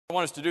I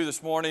want us to do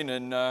this morning,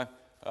 and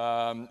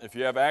if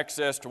you have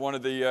access to one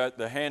of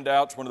the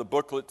handouts, one of the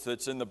booklets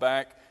that's in the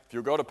back, if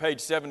you'll go to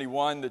page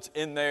 71 that's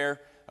in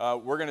there,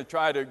 we're going to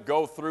try to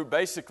go through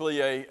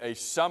basically a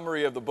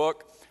summary of the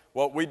book.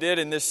 What we did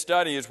in this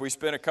study is we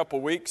spent a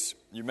couple weeks,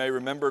 you may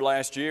remember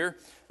last year,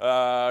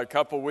 a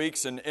couple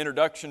weeks in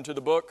introduction to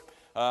the book,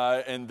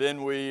 and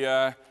then we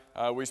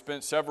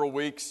spent several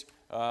weeks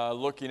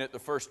looking at the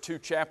first two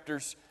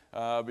chapters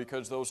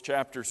because those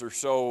chapters are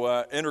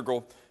so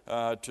integral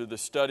to the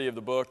study of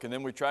the book, and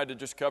then we tried to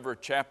just cover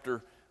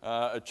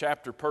a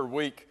chapter per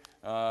week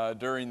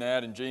during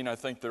that. And Gene, I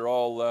think they're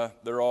all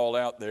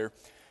out there.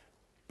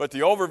 But the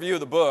overview of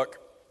the book,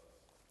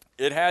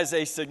 it has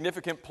a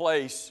significant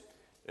place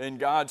in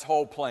God's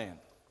whole plan.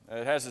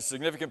 It has a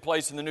significant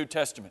place in the New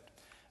Testament.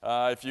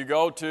 If you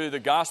go to the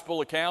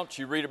gospel accounts,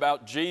 you read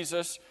about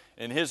Jesus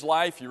and his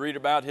life. You read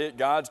about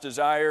God's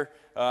desire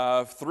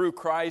through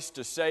Christ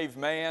to save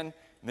man.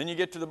 And then you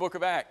get to the book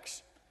of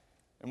Acts.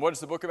 And what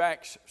does the book of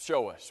Acts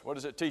show us? What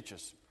does it teach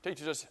us? It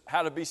teaches us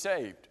how to be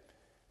saved.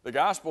 The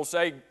Gospels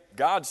say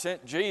God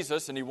sent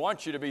Jesus and he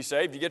wants you to be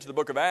saved. You get to the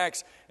book of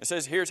Acts, it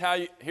says here's how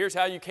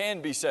you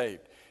can be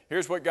saved.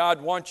 Here's what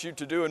God wants you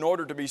to do in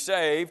order to be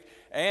saved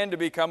and to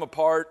become a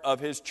part of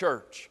his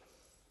church.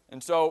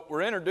 And so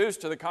we're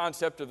introduced to the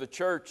concept of the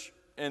church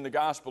in the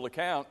gospel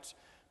accounts.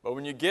 But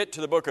when you get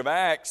to the book of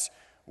Acts,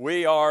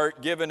 we are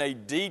given a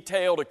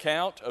detailed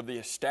account of the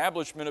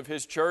establishment of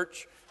his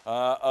church,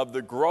 of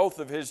the growth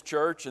of his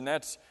church, and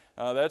that's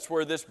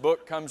where this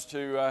book comes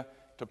to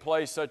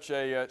play such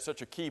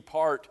a key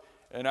part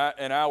in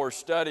our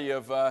study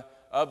of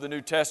the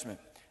New Testament.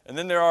 And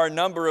then there are a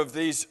number of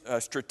these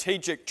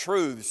strategic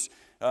truths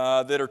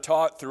that are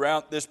taught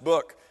throughout this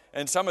book.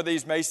 And some of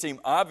these may seem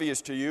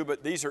obvious to you,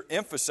 but these are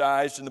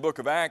emphasized in the book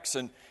of Acts,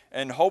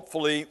 and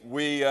hopefully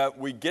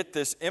we get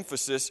this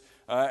emphasis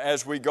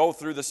as we go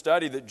through the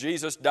study that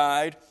Jesus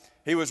died,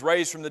 he was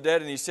raised from the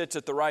dead, and he sits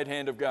at the right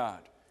hand of God.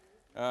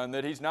 And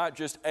that he's not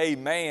just a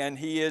man,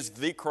 he is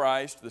the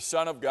Christ, the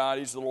Son of God,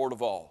 he's the Lord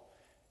of all.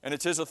 And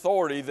it's his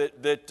authority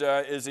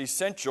that is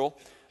essential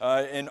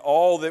in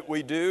all that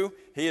we do.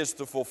 He is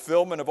the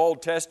fulfillment of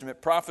Old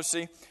Testament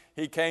prophecy.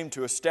 He came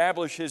to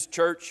establish his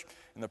church,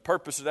 and the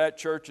purpose of that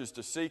church is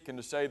to seek and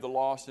to save the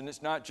lost. And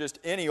it's not just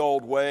any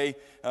old way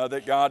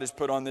that God has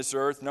put on this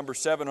earth. Number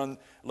 7 on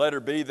letter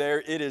B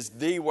there, it is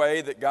the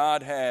way that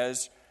God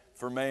has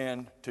for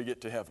man to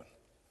get to heaven.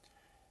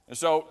 And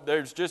so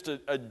there's just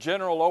a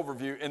general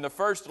overview. In the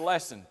first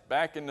lesson,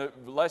 back in the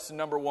lesson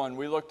number 1,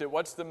 we looked at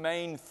what's the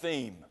main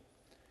theme.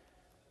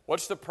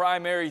 What's the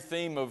primary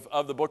theme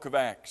of the book of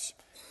Acts?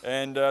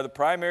 And the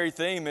primary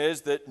theme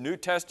is that New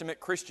Testament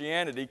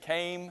Christianity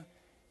came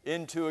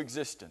into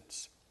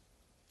existence.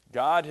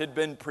 God had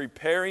been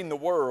preparing the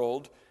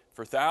world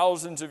for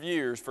thousands of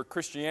years for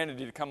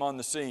Christianity to come on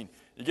the scene.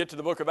 You get to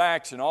the book of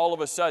Acts, and all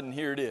of a sudden,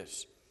 here it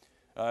is.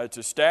 It's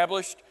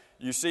established.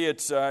 You see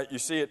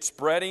it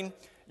spreading.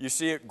 You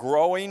see it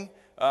growing.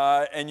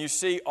 And you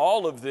see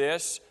all of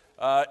this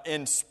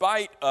in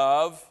spite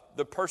of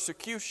the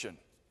persecution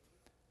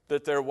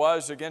that there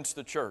was against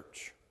the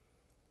church.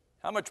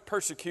 How much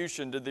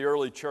persecution did the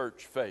early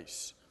church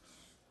face?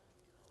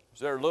 Was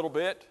there a little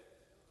bit?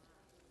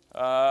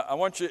 I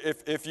want you,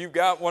 if you've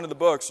got one of the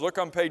books, look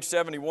on page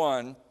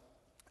 71,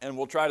 and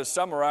we'll try to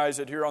summarize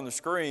it here on the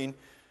screen.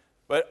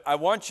 But I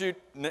want you,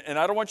 and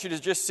I don't want you to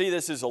just see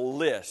this as a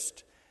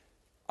list.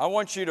 I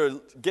want you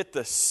to get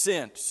the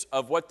sense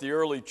of what the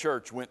early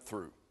church went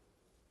through.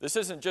 This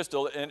isn't just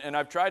and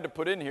I've tried to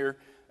put in here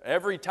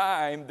every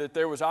time that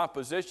there was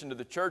opposition to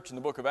the church in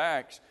the book of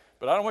Acts,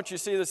 but I don't want you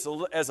to see this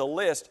as a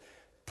list.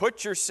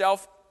 Put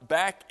yourself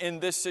back in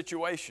this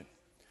situation.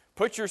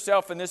 Put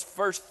yourself in this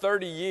first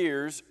 30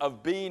 years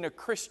of being a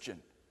Christian.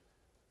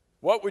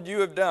 What would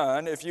you have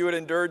done if you had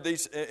endured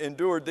these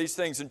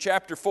things? In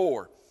chapter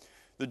 4,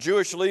 the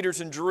Jewish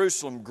leaders in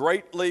Jerusalem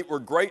were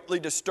greatly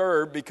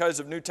disturbed because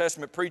of New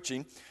Testament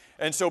preaching.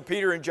 And so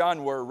Peter and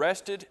John were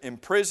arrested,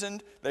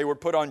 imprisoned, they were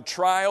put on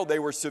trial, they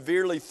were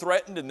severely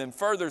threatened and then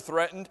further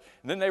threatened,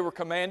 and then they were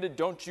commanded,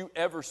 don't you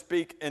ever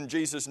speak in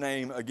Jesus'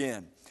 name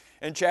again.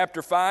 In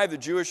chapter 5, the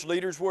Jewish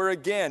leaders were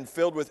again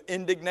filled with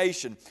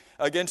indignation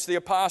against the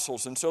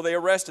apostles, and so they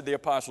arrested the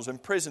apostles,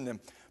 imprisoned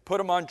them, put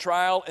them on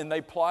trial, and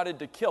they plotted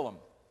to kill them.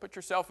 Put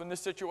yourself in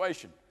this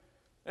situation.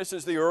 This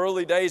is the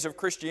early days of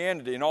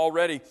Christianity, and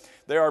already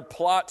there are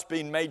plots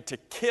being made to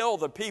kill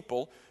the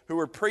people who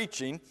are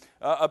preaching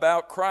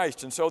about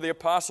Christ. And so the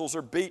apostles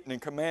are beaten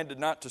and commanded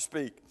not to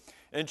speak.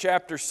 In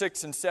chapter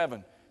 6 and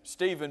 7,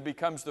 Stephen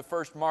becomes the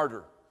first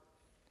martyr.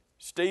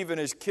 Stephen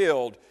is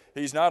killed.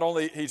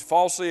 He's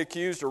falsely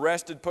accused,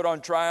 arrested, put on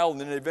trial, and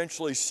then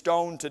eventually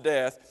stoned to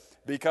death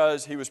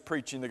because he was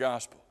preaching the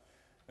gospel.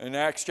 In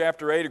Acts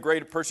chapter 8, a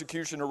great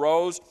persecution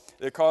arose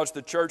that caused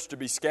the church to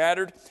be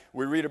scattered.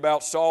 We read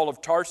about Saul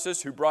of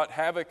Tarsus, who brought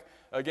havoc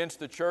against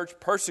the church,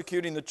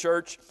 persecuting the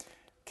church.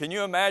 Can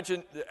you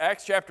imagine?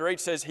 Acts chapter 8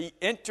 says he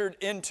entered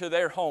into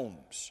their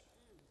homes.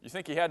 You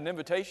think he had an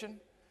invitation?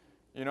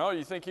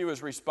 You think he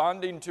was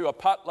responding to a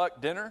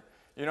potluck dinner?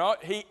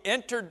 He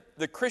entered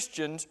the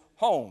Christians'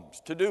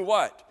 homes. To do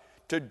what?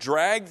 To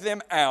drag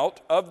them out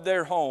of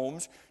their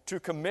homes, to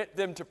commit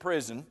them to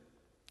prison,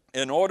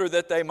 in order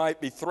that they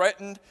might be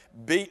threatened,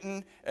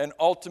 beaten, and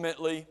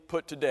ultimately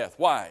put to death.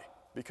 Why?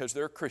 Because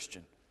they're a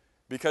Christian.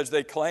 Because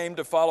they claim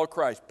to follow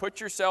Christ. Put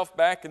yourself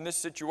back in this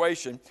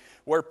situation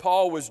where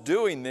Paul was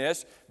doing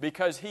this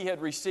because he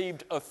had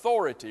received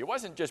authority. It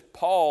wasn't just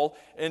Paul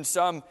in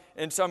some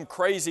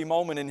crazy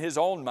moment in his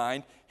own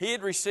mind. He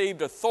had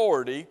received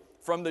authority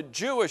from the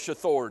Jewish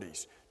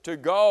authorities to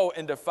go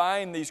and to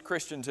find these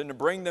Christians and to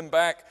bring them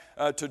back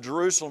to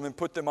Jerusalem and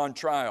put them on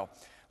trial.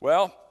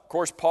 Well, of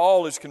course,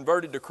 Paul is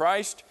converted to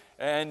Christ,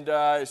 and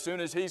as soon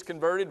as he's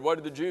converted, what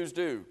do the Jews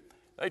do?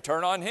 They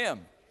turn on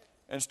him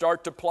and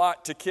start to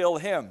plot to kill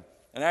him.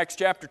 In Acts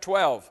chapter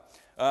 12,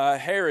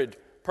 Herod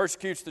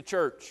persecutes the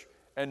church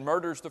and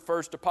murders the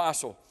first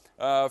apostle.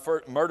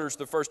 Murders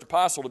the first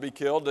apostle to be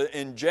killed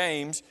in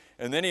James,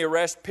 and then he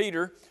arrests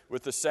Peter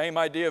with the same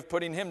idea of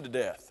putting him to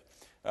death.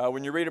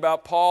 When you read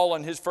about Paul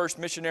on his first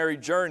missionary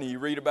journey, you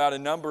read about a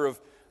number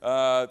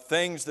of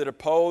things that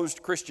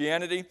opposed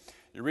Christianity.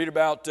 You read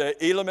about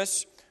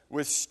Elymas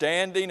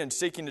withstanding and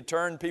seeking to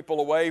turn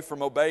people away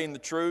from obeying the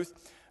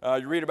truth.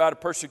 You read about a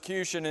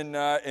persecution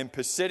in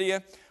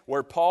Pisidia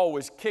where Paul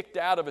was kicked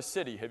out of a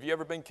city. Have you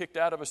ever been kicked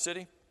out of a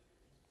city?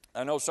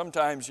 I know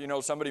sometimes,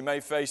 somebody may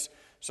face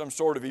some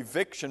sort of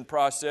eviction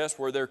process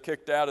where they're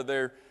kicked out of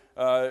their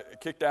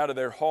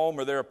home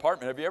or their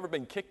apartment. Have you ever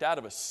been kicked out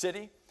of a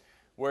city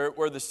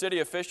where the city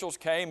officials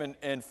came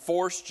and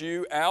forced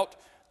you out?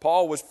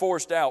 Paul was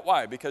forced out.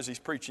 Why? Because he's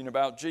preaching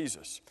about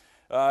Jesus.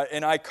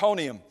 In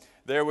Iconium,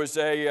 there was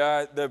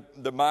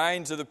the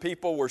minds of the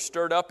people were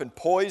stirred up and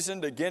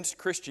poisoned against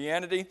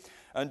Christianity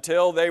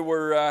until they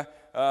were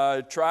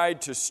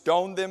tried to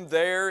stone them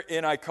there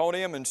in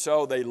Iconium, and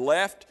so they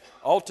left.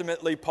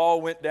 Ultimately,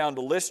 Paul went down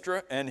to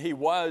Lystra, and he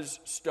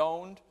was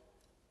stoned.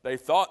 They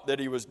thought that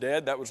he was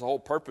dead. That was the whole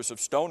purpose of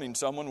stoning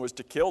someone, was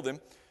to kill them.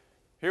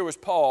 Here was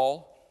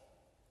Paul.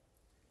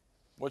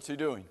 What's he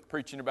doing?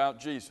 Preaching about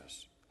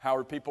Jesus. How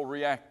are people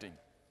reacting?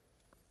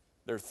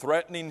 They're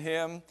threatening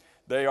him.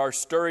 They are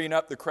stirring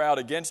up the crowd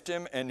against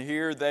him, and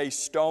here they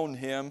stone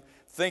him,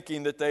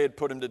 thinking that they had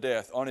put him to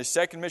death. On his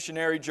second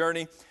missionary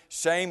journey,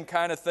 same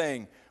kind of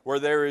thing, where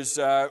there is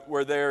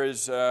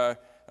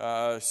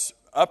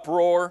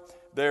uproar,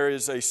 there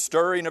is a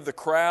stirring of the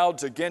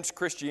crowds against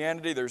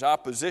Christianity, there's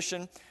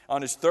opposition.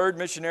 On his third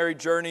missionary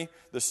journey,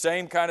 the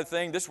same kind of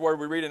thing. This is where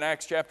we read in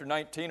Acts chapter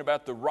 19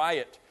 about the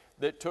riot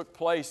that took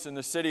place in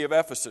the city of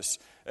Ephesus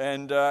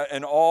and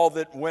all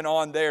that went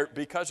on there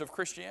because of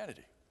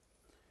Christianity.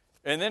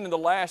 And then in the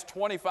last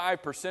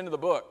 25% of the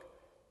book,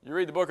 you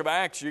read the book of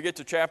Acts, you get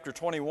to chapter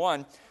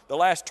 21, the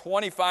last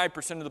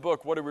 25% of the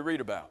book, what do we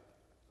read about?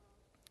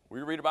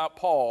 We read about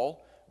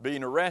Paul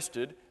being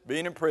arrested,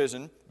 being in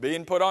prison,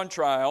 being put on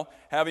trial,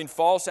 having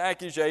false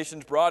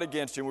accusations brought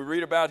against him. We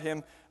read about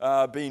him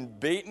being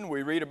beaten.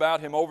 We read about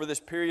him over this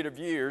period of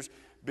years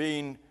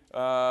being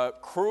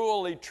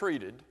cruelly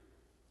treated.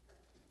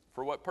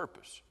 For what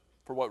purpose?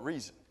 For what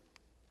reason?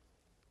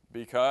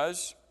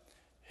 Because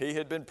he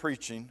had been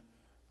preaching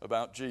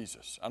about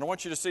Jesus. I don't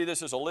want you to see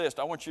this as a list.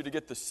 I want you to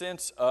get the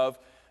sense of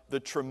the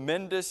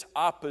tremendous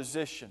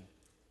opposition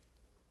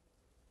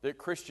that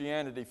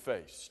Christianity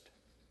faced.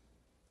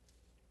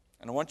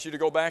 And I want you to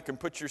go back and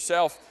put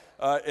yourself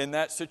in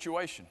that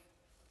situation.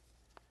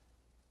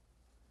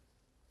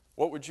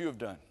 What would you have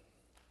done?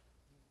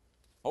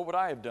 What would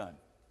I have done?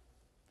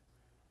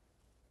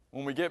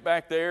 When we get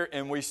back there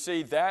and we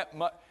see that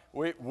much,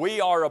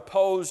 we are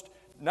opposed,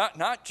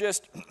 not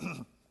just,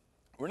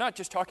 we're not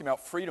just talking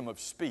about freedom of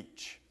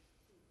speech.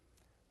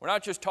 We're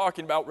not just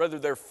talking about whether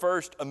their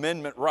First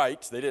Amendment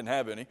rights, they didn't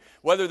have any,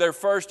 whether their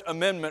First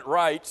Amendment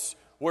rights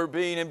were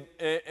being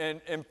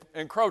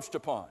encroached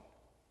upon.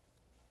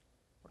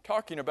 We're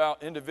talking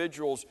about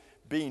individuals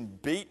being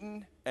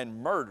beaten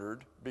and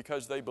murdered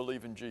because they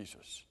believe in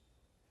Jesus.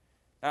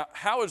 Now,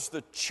 how is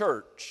the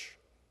church,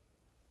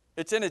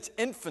 it's in its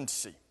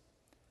infancy,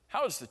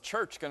 how is the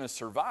church going to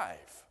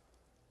survive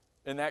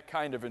in that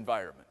kind of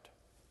environment?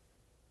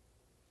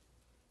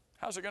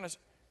 How's it going to?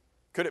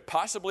 Could it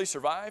possibly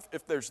survive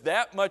if there's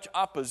that much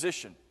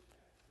opposition?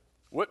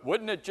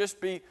 Wouldn't it just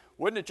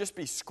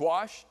be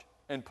squashed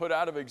and put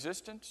out of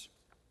existence?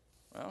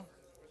 Well,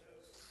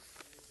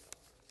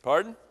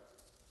 pardon?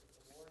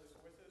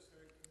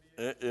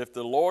 If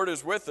the Lord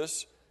is with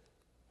us,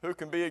 who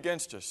can be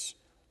against us?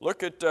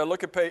 Look at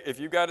page, if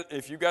you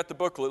got the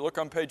booklet, look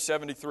on page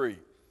 73.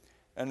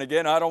 And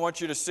again, I don't want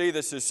you to see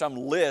this as some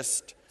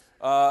list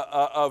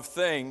of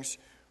things.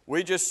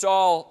 We just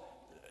saw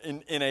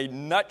in a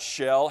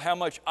nutshell how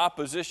much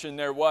opposition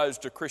there was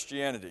to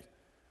Christianity.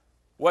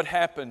 What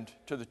happened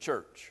to the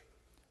church?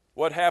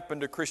 What happened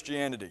to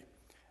Christianity?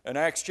 In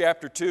Acts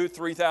chapter 2,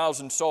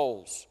 3,000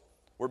 souls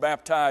were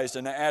baptized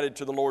and added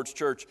to the Lord's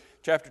church.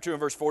 Chapter 2 and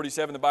verse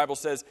 47, the Bible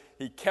says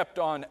he kept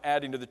on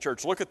adding to the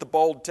church. Look at the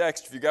bold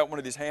text if you got one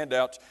of these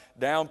handouts,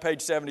 down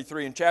page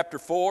 73. In chapter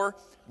 4,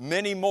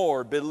 many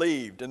more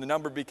believed, and the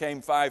number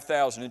became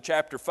 5,000. In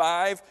chapter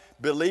 5,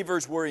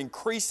 believers were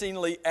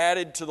increasingly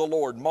added to the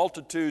Lord,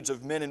 multitudes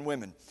of men and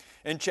women.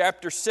 In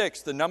chapter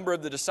 6, the number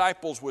of the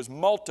disciples was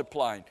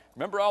multiplying.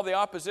 Remember all the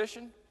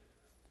opposition?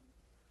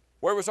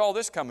 Where was all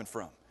this coming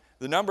from?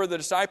 The number of the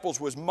disciples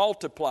was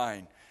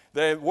multiplying.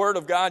 The Word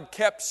of God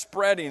kept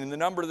spreading, and the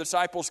number of the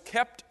disciples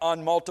kept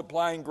on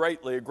multiplying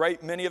greatly. A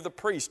great many of the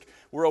priests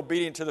were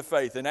obedient to the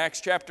faith. In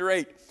Acts chapter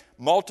 8,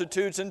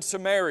 multitudes in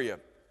Samaria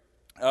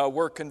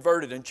were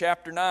converted. In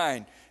chapter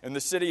 9, in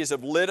the cities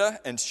of Lydda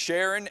and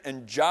Sharon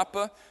and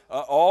Joppa,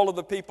 all of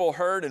the people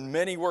heard, and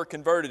many were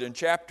converted. In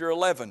chapter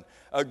 11,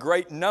 a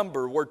great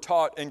number were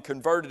taught and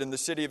converted in the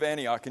city of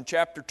Antioch. In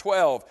chapter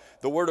 12,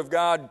 the Word of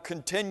God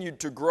continued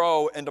to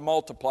grow and to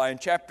multiply. In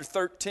chapter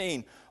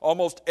 13,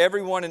 almost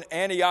everyone in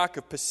Antioch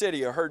of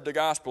Pisidia heard the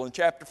gospel. In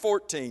chapter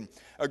 14,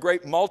 a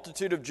great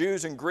multitude of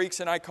Jews and Greeks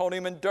in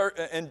Iconium and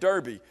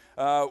Derbe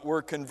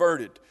were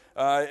converted.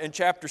 In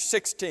chapter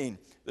 16,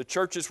 the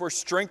churches were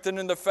strengthened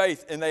in the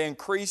faith, and they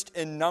increased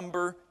in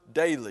number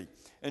daily.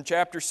 In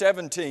chapter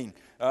 17,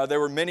 there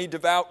were many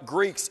devout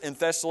Greeks in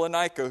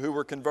Thessalonica who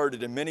were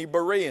converted, and many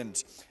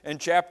Bereans. In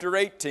chapter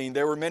 18,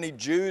 there were many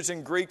Jews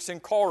and Greeks in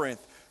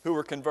Corinth who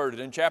were converted.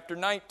 In chapter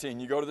 19,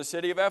 you go to the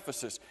city of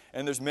Ephesus,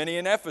 and there's many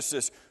in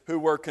Ephesus who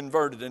were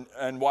converted.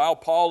 And while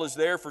Paul is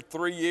there for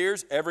 3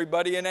 years,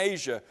 everybody in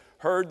Asia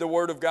heard the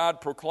Word of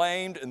God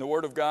proclaimed, and the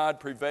Word of God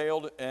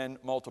prevailed and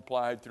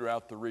multiplied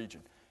throughout the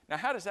region. Now,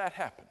 how does that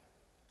happen?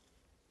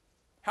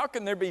 How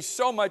can there be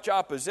so much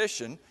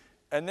opposition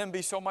and then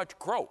be so much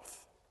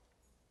growth?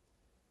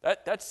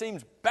 That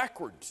seems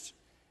backwards.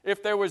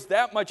 If there was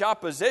that much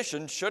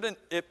opposition, shouldn't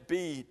it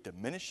be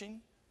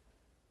diminishing,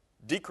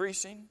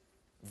 decreasing,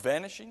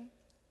 vanishing?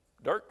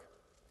 Dirk?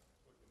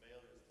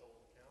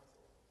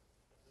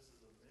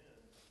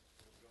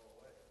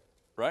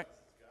 Right?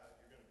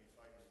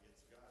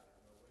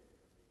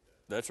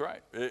 That's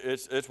right.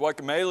 It's what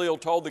Gamaliel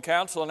told the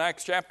council in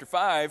Acts chapter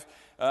 5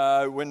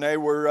 when they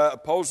were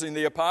opposing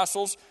the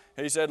apostles.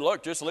 He said,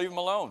 look, just leave them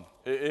alone.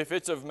 If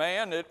it's of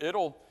man,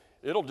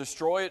 it'll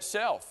destroy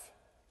itself.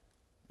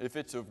 If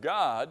it's of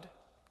God,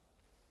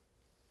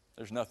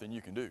 there's nothing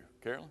you can do.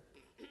 Carolyn?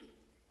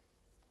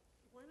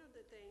 One of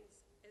the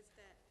things is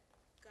that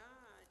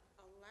God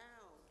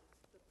allowed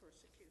the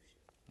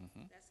persecution.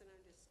 Mm-hmm. That's an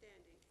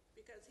understanding.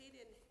 Because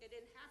it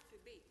didn't have to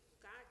be.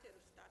 God could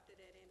have stopped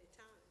it at any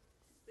time.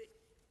 But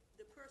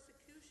the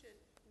persecution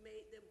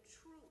made them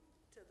true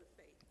to the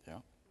faith.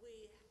 Yeah.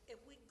 If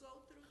we go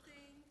through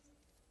things,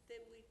 then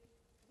we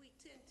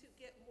tend to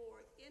get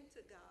more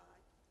into God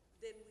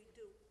than we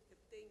do if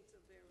things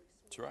are very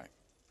small. That's right.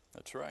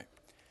 That's right.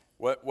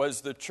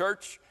 Was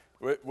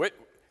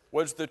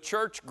the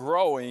church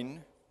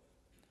growing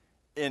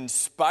in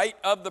spite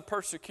of the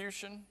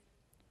persecution,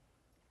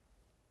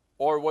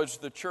 or was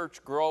the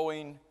church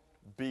growing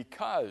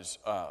because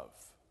of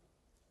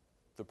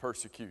the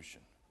persecution?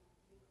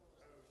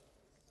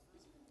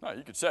 No,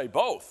 you could say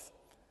both.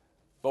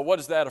 But what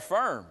does that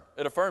affirm?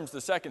 It affirms the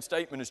second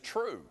statement is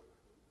true.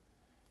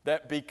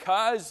 That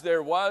because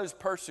there was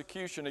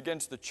persecution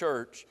against the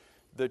church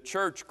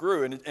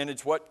grew. And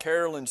it's what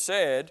Carolyn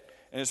said,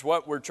 and it's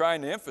what we're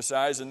trying to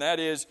emphasize, and that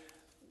is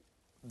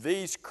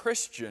these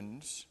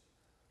Christians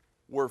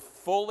were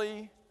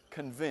fully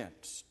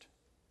convinced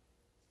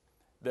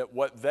that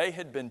what they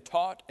had been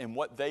taught and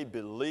what they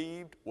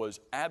believed was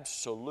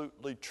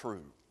absolutely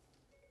true.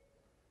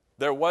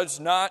 There was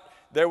not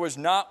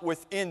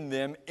within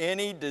them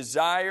any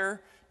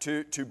desire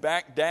to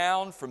back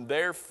down from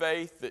their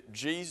faith that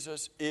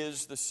Jesus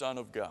is the Son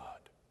of God.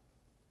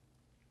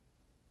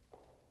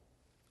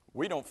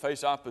 We don't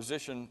face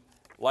opposition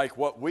like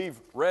what we've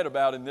read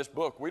about in this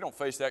book. We don't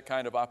face that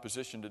kind of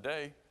opposition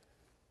today,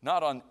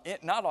 not on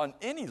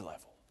any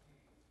level.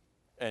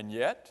 And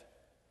yet,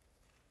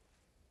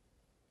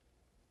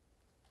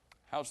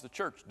 how's the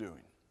church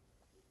doing?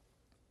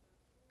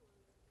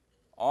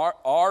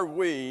 Are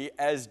we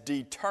as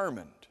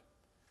determined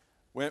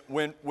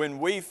when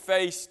we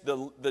face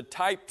the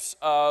types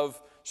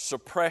of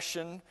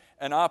suppression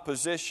and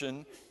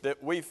opposition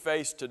that we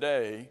face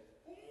today?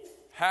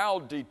 How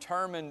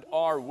determined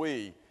are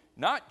we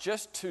not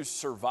just to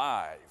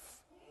survive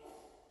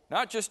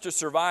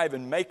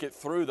and make it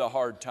through the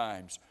hard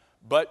times,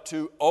 but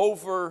to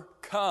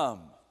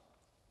overcome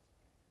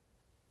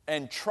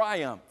and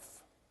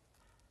triumph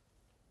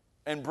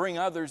and bring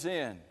others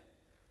in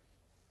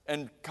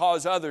and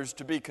cause others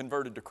to be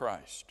converted to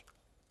Christ?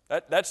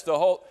 That's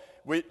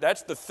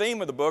the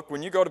theme of the book.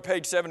 When you go to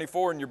page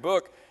 74 in your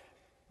book,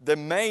 the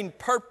main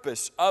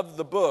purpose of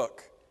the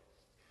book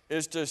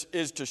is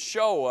to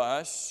show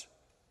us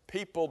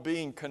people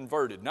being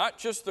converted, not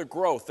just the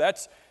growth.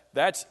 That's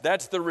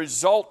the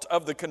result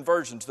of the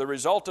conversions. The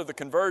result of the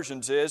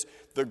conversions is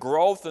the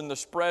growth and the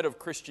spread of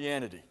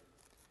Christianity.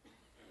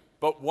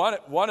 But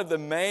one of the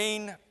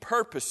main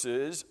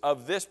purposes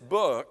of this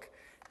book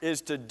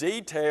is to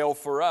detail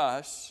for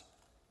us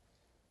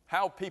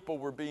how people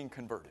were being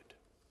converted.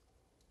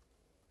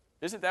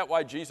 Isn't that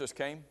why Jesus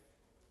came?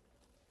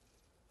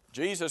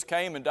 Jesus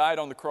came and died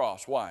on the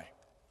cross. Why?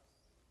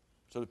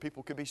 So that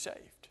people could be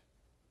saved.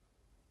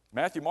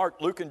 Matthew, Mark,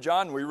 Luke, and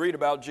John, we read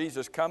about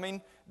Jesus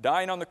coming,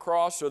 dying on the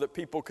cross so that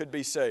people could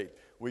be saved.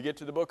 We get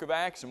to the book of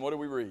Acts, and what do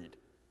we read?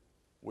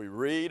 We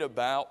read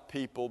about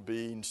people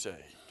being saved.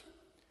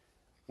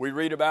 We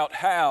read about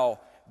how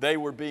they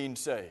were being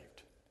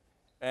saved.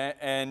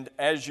 And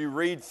as you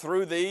read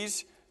through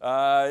these,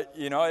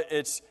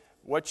 it's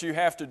what you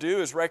have to do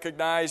is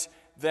recognize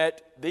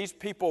that these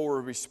people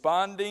were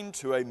responding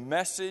to a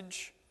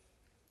message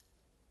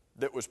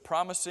that was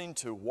promising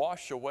to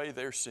wash away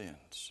their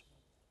sins.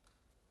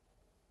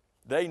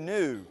 They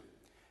knew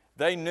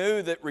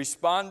that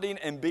responding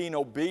and being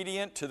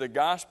obedient to the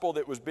gospel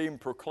that was being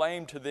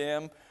proclaimed to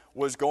them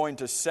was going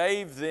to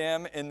save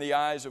them in the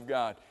eyes of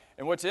God.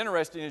 And what's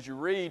interesting is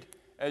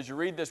as you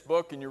read this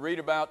book and you read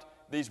about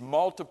these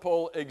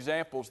multiple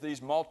examples,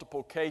 these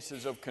multiple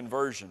cases of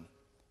conversion,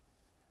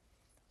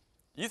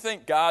 you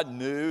think God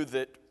knew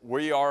that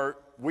we are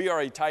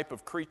a type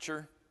of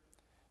creature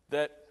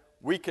that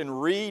we can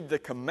read the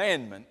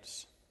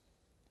commandments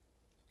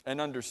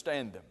and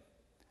understand them.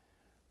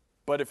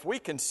 But if we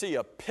can see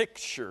a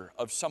picture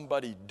of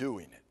somebody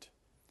doing it,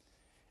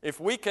 if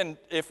we can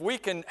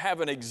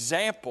have an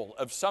example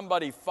of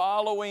somebody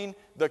following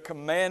the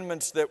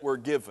commandments that were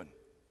given,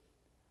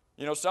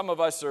 some of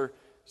us are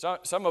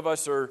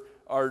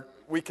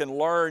we can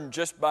learn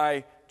just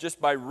by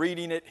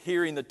reading it,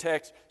 hearing the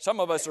text. Some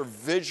of us are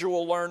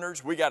visual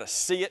learners. We got to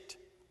see it.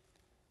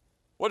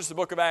 What does the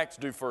book of Acts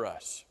do for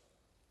us?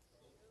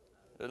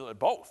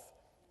 Both.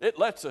 It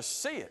lets us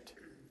see it.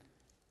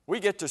 We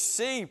get to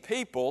see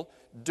people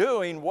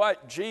doing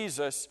what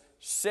Jesus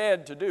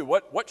said to do.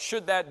 What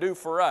should that do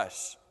for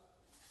us?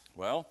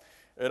 Well,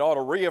 it ought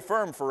to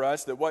reaffirm for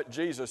us that what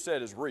Jesus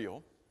said is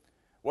real.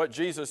 What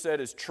Jesus said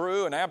is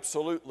true and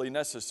absolutely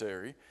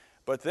necessary.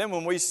 But then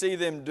when we see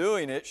them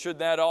doing it, should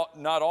that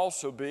not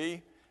also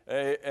be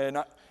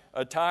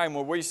a time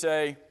where we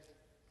say,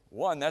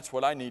 one, that's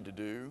what I need to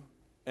do.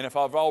 And if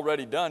I've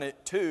already done it,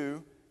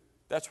 two,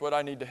 that's what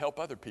I need to help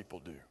other people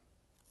do.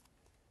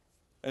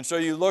 And so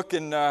you look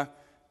in the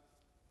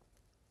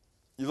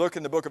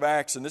book of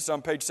Acts, and this is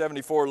on page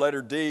 74,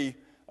 letter D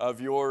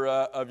of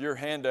your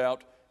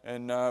handout.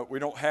 And we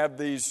don't have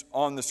these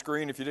on the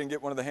screen if you didn't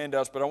get one of the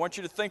handouts, but I want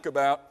you to think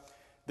about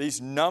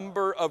these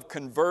number of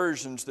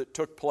conversions that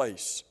took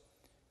place.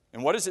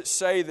 And what does it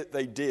say that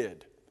they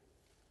did?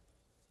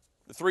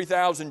 The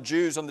 3,000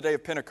 Jews on the day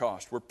of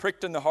Pentecost were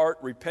pricked in the heart,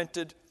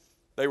 repented,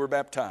 they were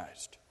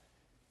baptized.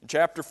 In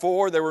chapter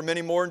 4, there were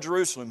many more in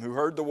Jerusalem who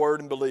heard the word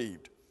and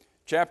believed.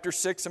 Chapter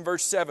 6 and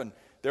verse 7,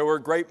 there were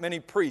a great many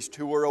priests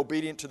who were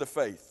obedient to the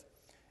faith.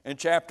 In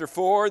chapter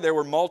 4, there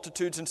were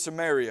multitudes in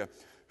Samaria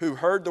who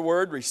heard the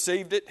word,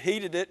 received it,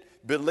 heeded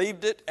it,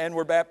 believed it, and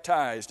were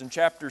baptized.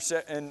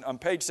 On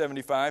page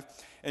 75,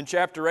 in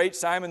chapter 8,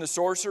 Simon the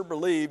sorcerer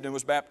believed and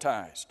was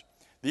baptized.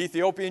 The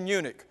Ethiopian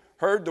eunuch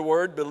heard the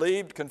word,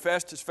 believed,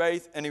 confessed his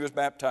faith, and he was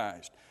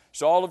baptized.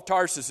 Saul of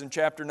Tarsus in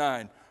chapter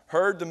 9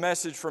 heard the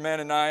message from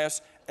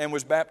Ananias and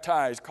was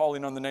baptized,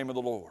 calling on the name of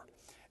the Lord.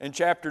 In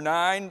chapter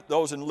 9,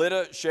 those in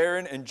Lydda,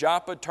 Sharon, and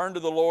Joppa turned to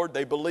the Lord.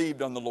 They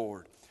believed on the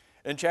Lord.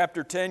 In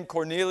chapter 10,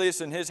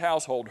 Cornelius and his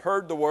household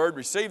heard the word,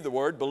 received the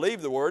word,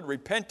 believed the word,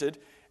 repented,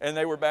 and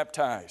they were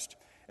baptized.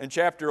 In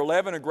chapter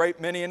 11, a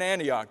great many in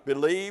Antioch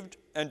believed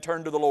and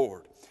turned to the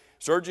Lord.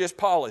 Sergius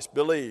Paulus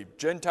believed.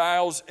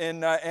 Gentiles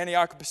in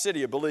Antioch of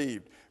Pisidia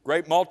believed.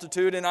 Great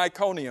multitude in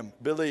Iconium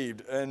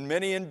believed. And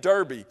many in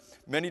Derbe.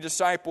 Many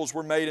disciples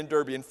were made in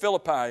Derbe. In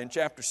Philippi in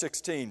chapter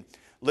 16,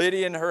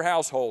 Lydia and her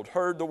household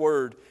heard the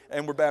word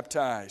and were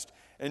baptized.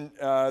 And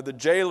the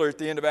jailer at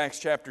the end of Acts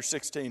chapter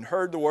 16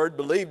 heard the word,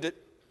 believed it,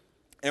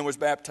 and was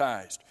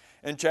baptized.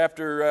 In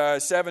chapter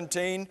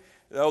 17,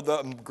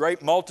 the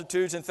great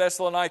multitudes in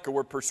Thessalonica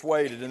were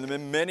persuaded, and the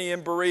many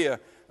in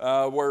Berea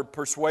were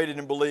persuaded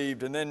and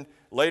believed. And then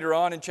later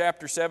on in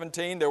chapter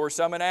 17, there were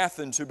some in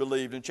Athens who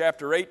believed. In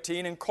chapter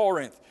 18 in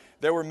Corinth,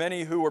 there were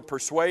many who were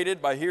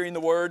persuaded by hearing the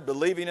word,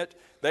 believing it,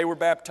 they were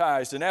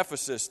baptized. In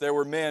Ephesus, there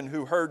were men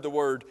who heard the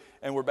word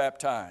and were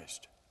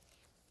baptized.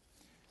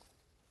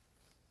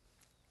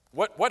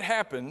 What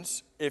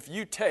happens if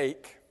you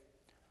take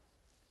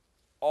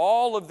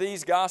all of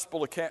these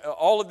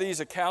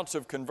accounts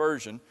of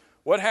conversion?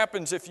 What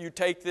happens if you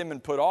take them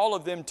and put all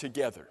of them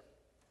together?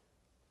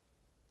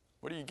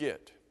 What do you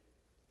get?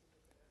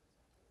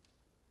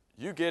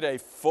 You get a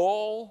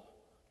full,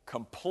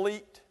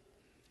 complete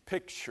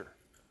picture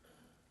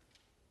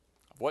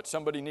of what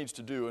somebody needs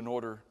to do in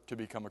order to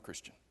become a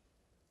Christian.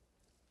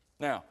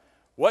 Now,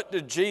 what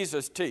did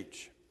Jesus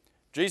teach?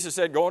 Jesus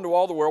said, go into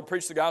all the world,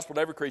 preach the gospel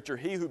to every creature.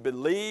 He who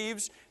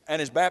believes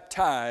and is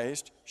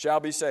baptized shall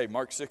be saved.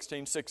 Mark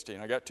 16:16.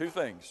 I got two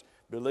things.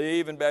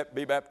 Believe and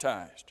be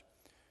baptized.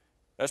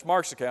 That's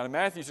Mark's account. In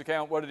Matthew's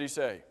account, what did he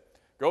say?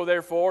 Go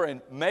therefore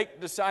and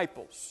make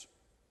disciples.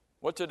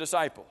 What's a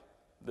disciple?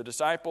 The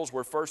disciples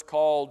were first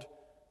called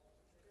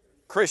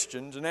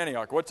Christians in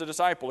Antioch. What's a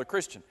disciple? A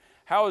Christian.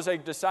 How is a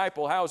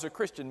disciple, how is a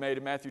Christian made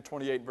in Matthew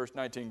 28, verse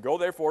 19? Go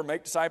therefore,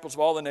 make disciples of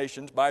all the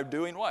nations by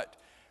doing what?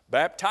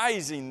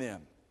 Baptizing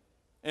them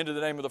into the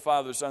name of the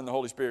Father, the Son, and the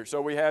Holy Spirit.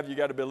 So we have, you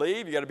got to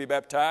believe, you got to be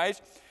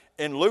baptized.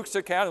 In Luke's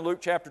account, in Luke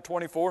chapter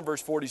 24,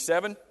 verse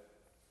 47,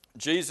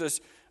 Jesus,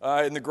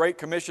 in the Great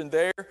Commission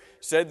there,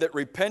 said that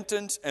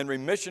repentance and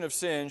remission of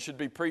sin should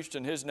be preached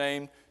in His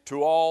name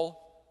to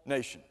all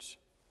nations.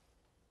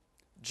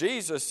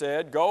 Jesus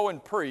said, go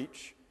and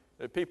preach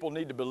that people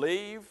need to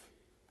believe,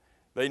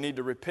 they need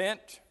to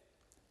repent,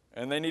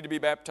 and they need to be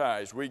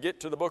baptized. We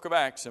get to the book of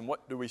Acts, and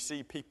what do we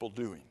see people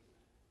doing?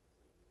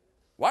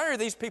 Why are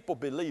these people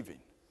believing?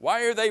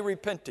 Why are they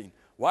repenting?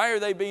 Why are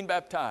they being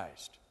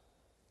baptized?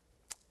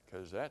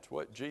 Because that's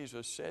what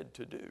Jesus said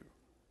to do.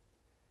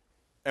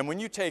 And when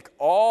you take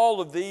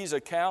all of these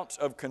accounts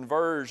of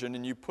conversion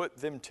and you put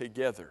them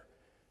together,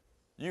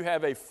 you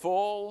have a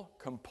full,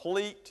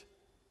 complete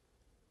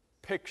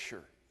picture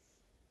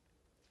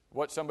of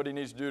what somebody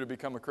needs to do to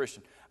become a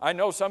Christian. I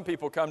know some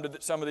people come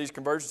to some of these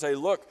conversions and say,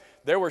 look,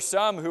 there were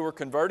some who were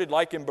converted,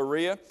 like in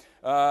Berea,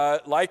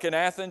 like in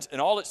Athens, and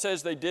all it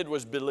says they did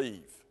was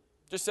believe.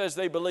 It just says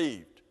they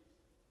believed.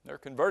 They're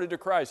converted to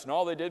Christ, and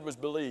all they did was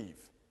believe.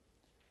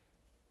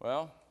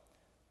 Well,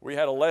 we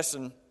had a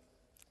lesson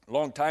a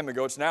long time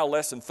ago. It's now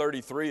lesson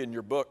 33 in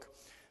your book.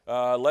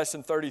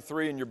 Lesson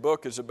 33 in your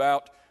book is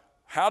about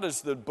how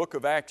does the book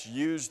of Acts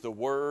use the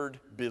word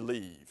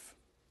believe?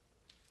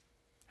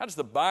 How does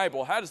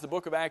the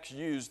book of Acts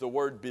use the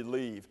word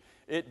believe?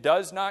 It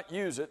does not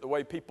use it the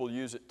way people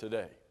use it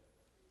today.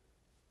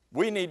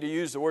 We need to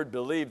use the word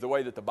believe the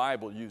way that the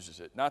Bible uses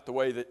it, not the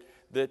way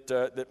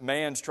that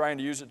man's trying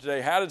to use it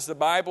today. How does the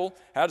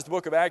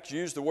book of Acts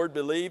use the word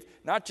believe?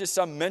 Not just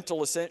some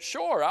mental assent.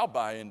 Sure, I'll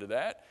buy into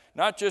that.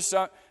 Not just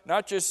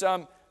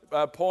some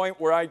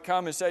point where I'd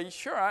come and say,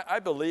 sure,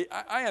 I believe,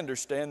 I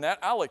understand that.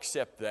 I'll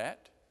accept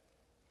that.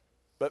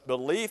 But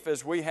belief,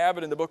 as we have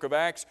it in the book of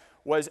Acts,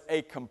 was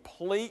a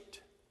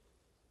complete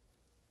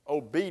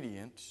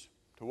obedience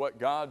to what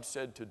God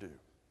said to do.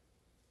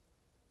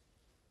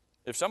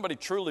 If somebody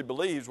truly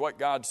believes what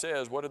God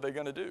says, what are they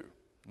going to do?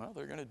 Well,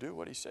 they're going to do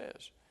what He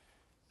says.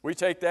 We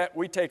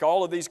take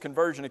all of these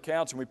conversion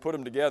accounts and we put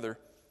them together,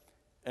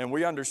 and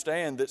we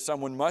understand that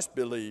someone must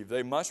believe,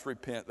 they must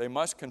repent, they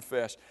must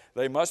confess,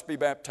 they must be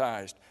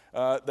baptized,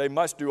 they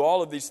must do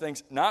all of these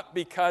things, not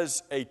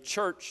because a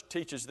church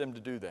teaches them to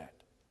do that.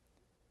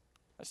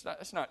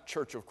 That's not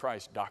Church of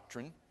Christ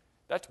doctrine.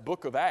 That's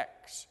Book of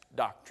Acts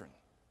doctrine.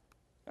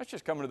 That's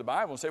just coming to the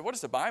Bible and say, what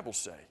does the Bible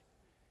say?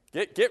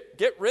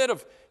 Get rid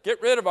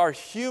of our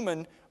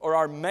human or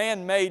our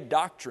man-made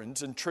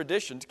doctrines and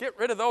traditions. Get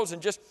rid of those and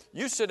just,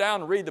 you sit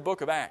down and read the book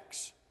of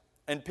Acts.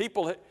 And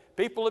people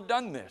have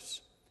done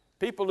this.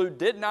 People who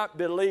did not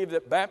believe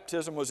that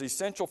baptism was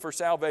essential for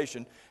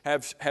salvation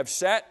have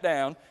sat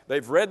down,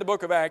 they've read the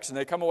book of Acts, and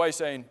they come away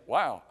saying,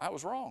 wow, I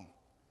was wrong.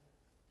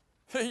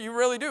 You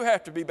really do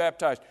have to be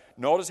baptized.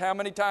 Notice how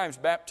many times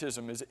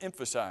baptism is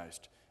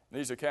emphasized in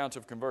these accounts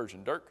of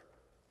conversion. Dirk?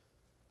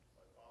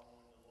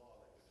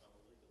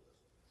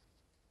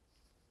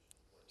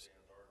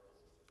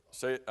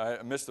 Say,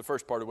 I missed the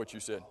first part of what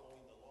you said.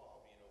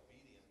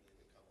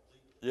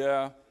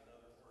 Yeah.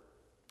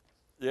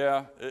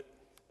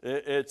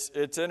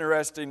 It's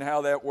interesting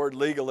how that word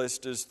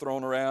legalist is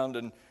thrown around,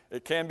 and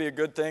it can be a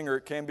good thing or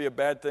it can be a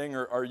bad thing.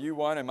 Or are you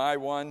one? Am I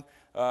one?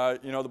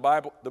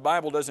 The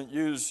Bible doesn't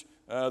use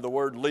the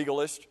word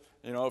legalist.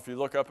 If you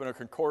look up in a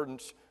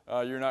concordance,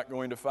 you're not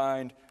going to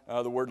find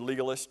the word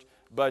legalist.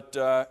 But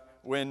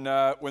when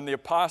the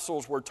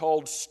apostles were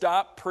told,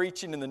 stop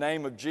preaching in the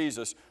name of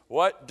Jesus,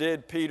 what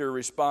did Peter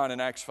respond in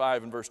Acts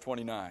 5 and verse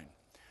 29?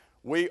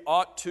 We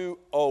ought to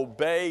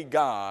obey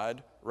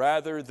God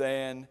rather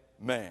than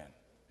man.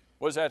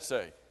 What does that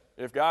say?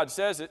 If God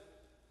says it,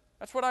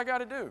 that's what I got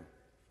to do.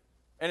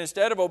 And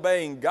instead of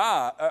obeying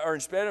God, or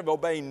instead of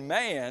obeying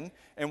man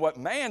and what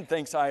man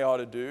thinks I ought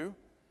to do,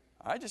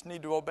 I just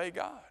need to obey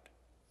God.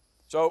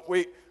 So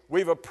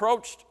we've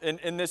approached,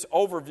 in this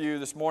overview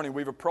this morning,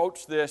 we've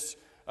approached this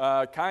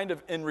kind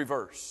of in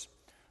reverse.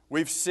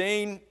 We've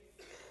seen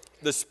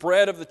the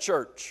spread of the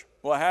church.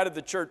 Well, how did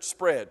the church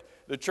spread?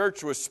 The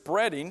church was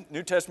spreading.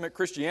 New Testament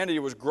Christianity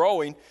was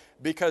growing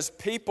because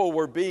people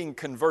were being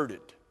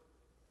converted.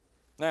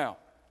 Now,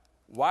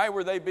 why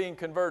were they being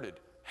converted?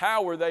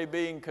 How were they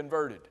being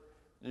converted?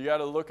 You got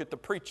to look at the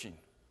preaching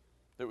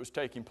that was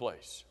taking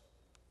place.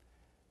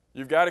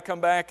 You've got to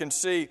come back and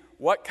see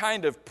what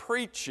kind of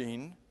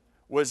preaching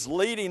was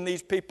leading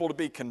these people to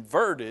be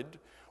converted,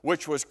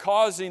 which was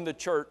causing the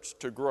church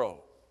to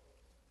grow.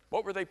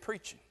 What were they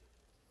preaching?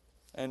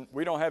 And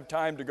we don't have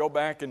time to go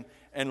back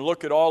and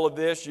look at all of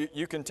this.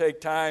 You can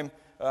take time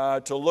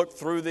to look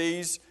through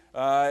these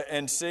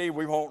and see.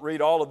 We won't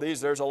read all of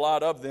these. There's a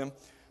lot of them.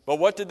 But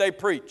what did they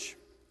preach?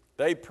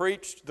 They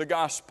preached the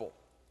gospel.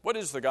 What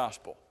is the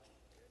gospel?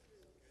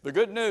 The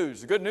good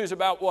news. The good news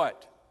about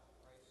what?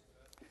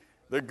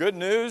 The good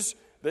news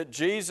that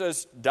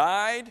Jesus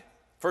died.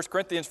 1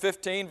 Corinthians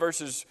 15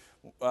 verses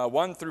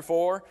 1 through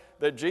 4.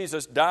 That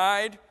Jesus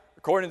died,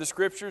 according to the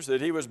Scriptures, that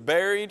he was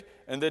buried,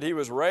 and that he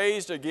was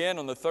raised again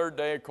on the third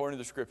day, according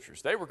to the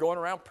Scriptures. They were going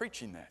around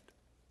preaching that.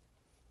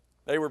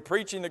 They were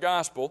preaching the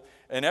gospel,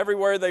 and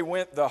everywhere they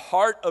went, the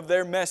heart of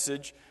their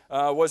message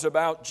was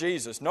about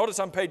Jesus. Notice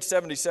on page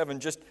 77,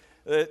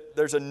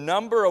 there's a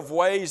number of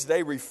ways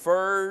they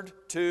referred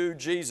to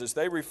Jesus.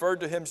 They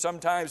referred to him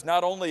sometimes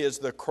not only as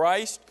the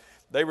Christ,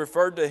 they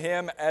referred to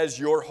him as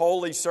your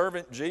holy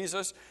servant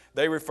Jesus.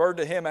 They referred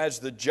to him as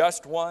the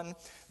just one.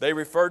 They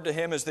referred to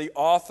him as the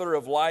author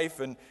of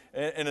life in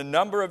a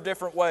number of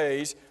different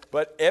ways.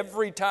 But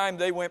every time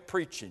they went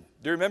preaching,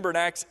 do you remember in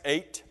Acts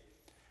 8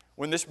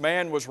 when this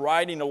man was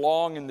riding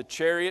along in the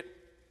chariot,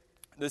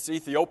 this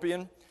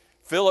Ethiopian?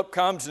 Philip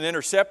comes and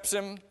intercepts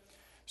him,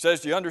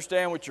 says, do you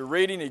understand what you're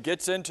reading? He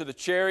gets into the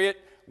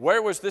chariot.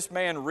 Where was this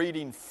man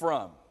reading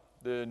from?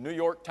 The New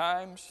York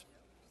Times?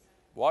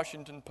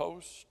 Washington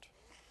Post?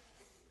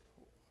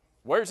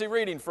 Where's he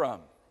reading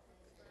from?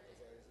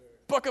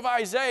 Book of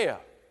Isaiah.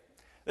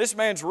 This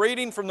man's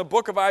reading from the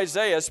book of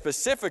Isaiah,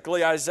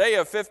 specifically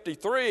Isaiah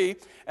 53,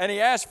 and he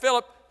asked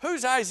Philip,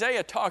 who's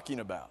Isaiah talking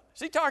about?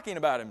 Is he talking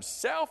about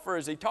himself, or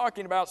is he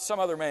talking about some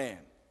other man?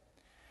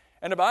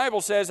 And the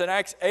Bible says in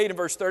Acts 8 and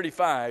verse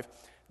 35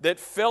 that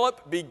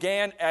Philip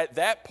began at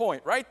that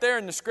point, right there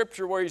in the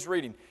scripture where he's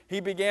reading, he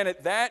began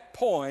at that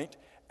point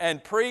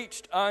and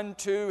preached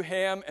unto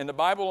him, and the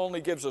Bible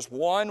only gives us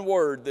one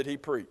word that he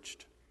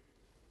preached.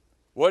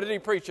 What did he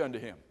preach unto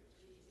him?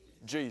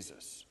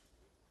 Jesus.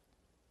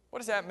 What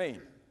does that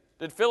mean?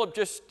 Did Philip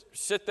just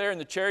sit there in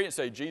the chariot and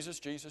say, Jesus,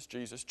 Jesus,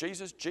 Jesus,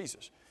 Jesus,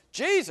 Jesus,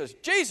 Jesus,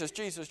 Jesus,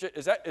 Jesus?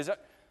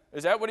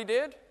 Is that what he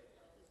did?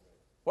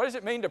 What does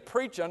it mean to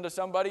preach unto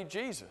somebody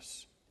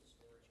Jesus?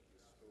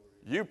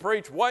 You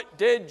preach, what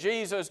did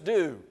Jesus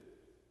do?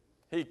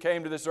 He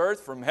came to this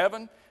earth from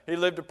heaven. He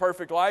lived a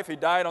perfect life. He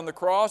died on the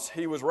cross.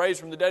 He was raised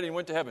from the dead and he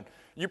went to heaven.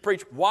 You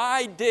preach,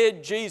 why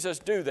did Jesus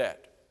do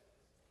that?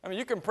 I mean,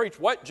 you can preach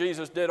what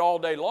Jesus did all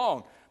day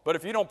long, but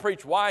if you don't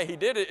preach why he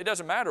did it, it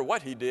doesn't matter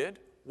what he did.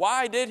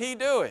 Why did he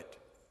do it?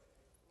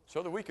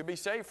 So that we could be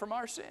saved from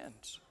our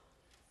sins.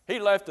 He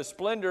left the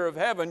splendor of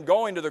heaven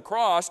going to the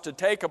cross to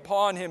take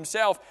upon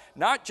himself,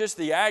 not just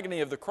the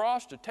agony of the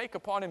cross, to take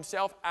upon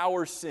himself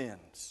our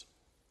sins.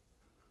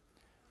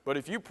 But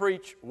if you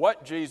preach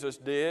what Jesus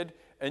did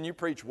and you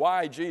preach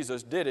why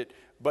Jesus did it,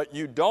 but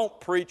you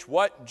don't preach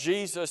what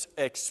Jesus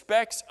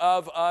expects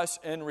of us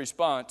in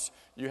response,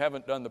 you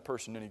haven't done the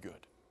person any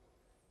good.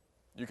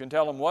 You can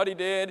tell them what he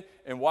did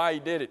and why he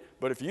did it,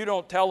 but if you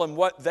don't tell them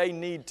what they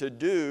need to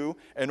do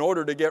in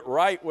order to get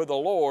right with the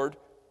Lord,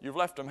 you've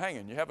left them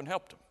hanging. You haven't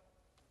helped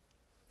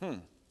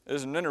them.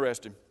 Isn't it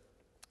interesting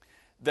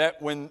that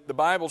when the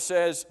Bible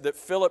says that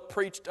Philip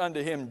preached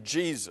unto him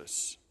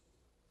Jesus,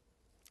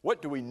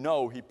 what do we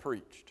know he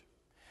preached?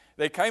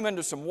 They came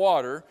into some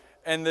water,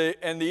 and the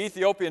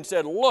Ethiopian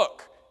said,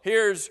 look,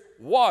 here's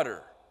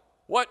water.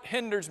 What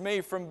hinders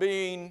me from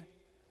being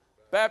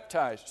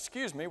baptized?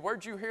 Excuse me,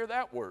 where'd you hear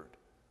that word?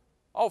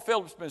 All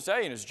Philip's been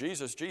saying is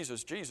Jesus,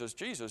 Jesus, Jesus,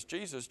 Jesus,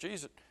 Jesus,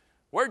 Jesus.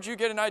 Where'd you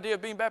get an idea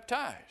of being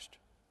baptized?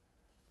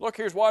 Look,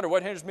 here's water.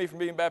 What hinders me from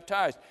being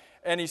baptized?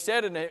 And he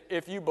said,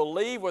 if you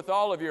believe with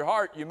all of your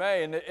heart, you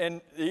may.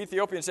 And the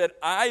Ethiopian said,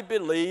 I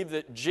believe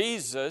that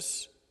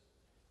Jesus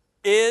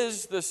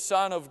is the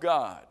Son of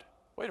God.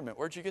 Wait a minute,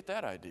 where'd you get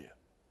that idea?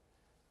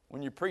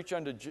 When you preach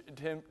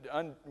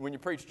when you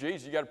preach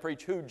Jesus, you got to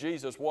preach who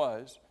Jesus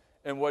was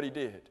and what he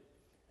did.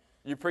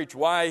 You preach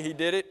why he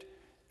did it,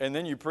 and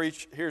then you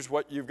preach, here's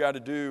what you've got to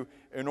do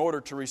in order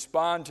to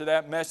respond to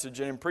that message.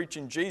 And in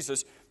preaching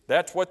Jesus,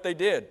 that's what they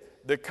did.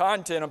 The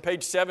content on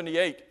page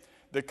 78,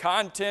 the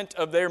content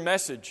of their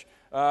message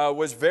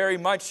was very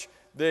much,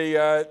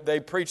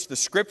 they preached the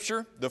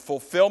Scripture, the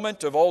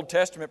fulfillment of Old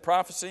Testament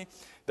prophecy.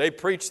 They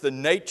preached the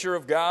nature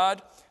of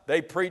God.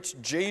 They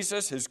preached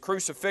Jesus, his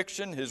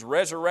crucifixion, his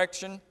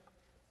resurrection.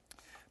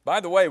 By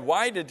the way,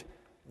 why did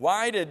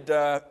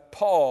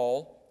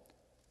Paul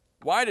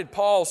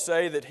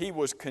say that he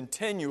was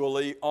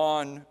continually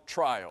on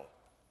trial?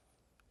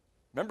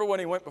 Remember when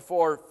he went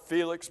before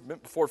Felix,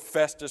 went before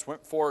Festus,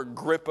 went before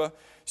Agrippa,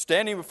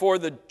 standing before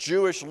the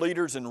Jewish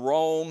leaders in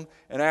Rome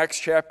in Acts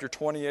chapter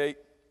 28?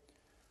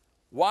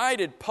 Why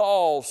did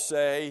Paul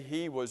say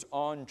he was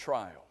on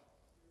trial?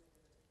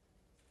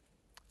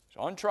 He's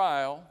on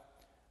trial.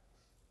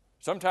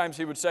 Sometimes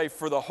he would say,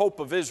 for the hope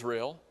of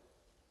Israel.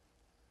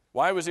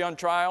 Why was he on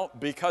trial?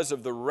 Because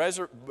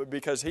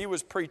he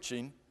was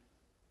preaching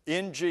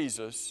in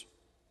Jesus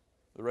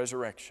the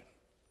resurrection.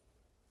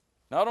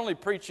 Not only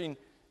preaching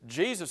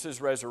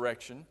Jesus'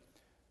 resurrection,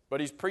 but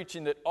he's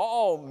preaching that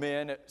all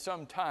men at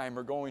some time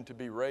are going to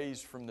be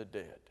raised from the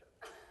dead.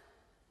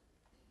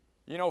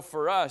 You know,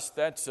 for us,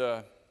 that's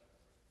a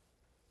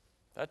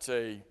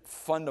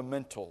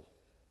fundamental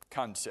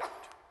concept.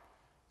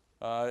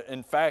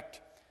 In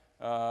fact,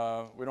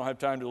 we don't have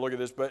time to look at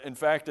this, but in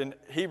fact, in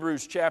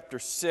Hebrews chapter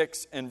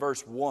 6 and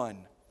verse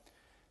 1,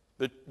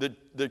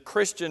 the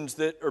Christians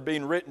that are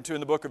being written to in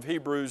the book of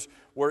Hebrews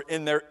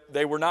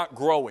they were not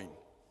growing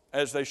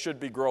as they should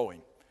be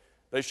growing.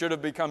 They should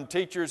have become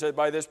teachers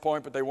by this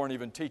point, but they weren't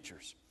even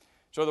teachers.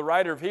 So the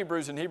writer of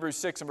Hebrews in Hebrews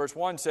 6 and verse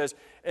 1 says,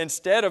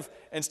 instead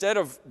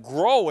of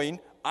growing,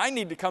 I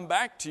need to come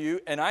back to you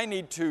and I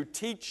need to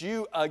teach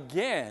you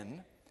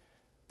again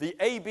the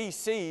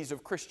ABCs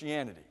of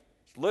Christianity.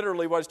 It's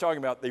literally what he's talking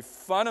about, the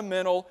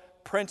fundamental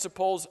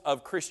principles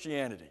of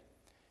Christianity.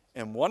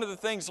 And one of the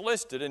things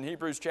listed in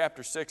Hebrews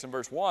chapter 6 and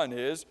verse 1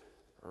 is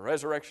the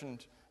resurrection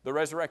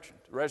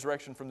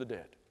from the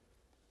dead.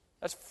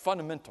 That's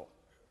fundamental.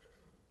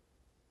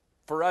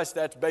 For us,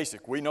 that's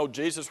basic. We know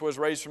Jesus was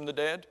raised from the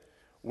dead.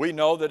 We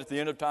know that at the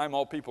end of time,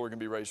 all people are going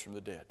to be raised from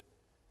the dead.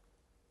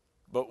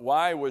 But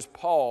why was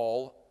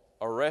Paul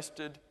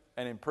arrested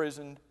and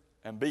imprisoned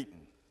and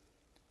beaten?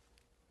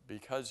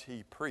 Because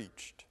he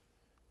preached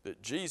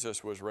that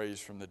Jesus was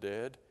raised from the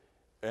dead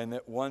and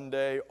that one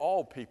day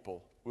all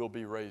people will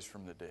be raised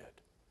from the dead.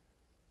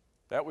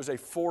 That was a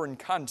foreign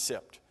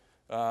concept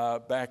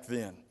back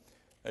then.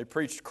 They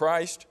preached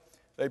Christ.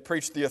 They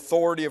preached the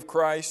authority of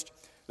Christ.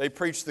 They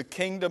preached the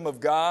kingdom of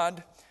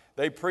God.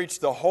 They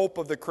preached the hope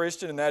of the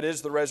Christian, and that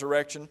is the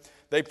resurrection.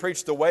 They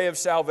preached the way of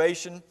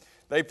salvation.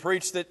 They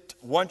preached that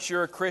once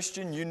you're a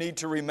Christian, you need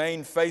to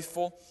remain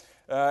faithful.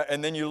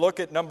 And then you look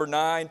at number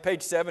 9,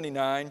 page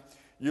 79.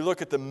 You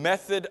look at the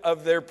method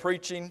of their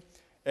preaching,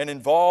 and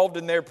involved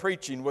in their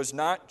preaching was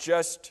not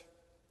just,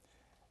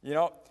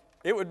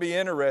 it would be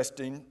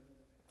interesting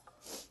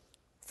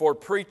for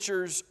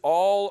preachers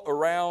all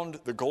around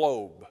the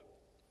globe,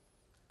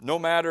 no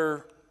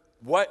matter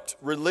what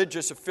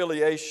religious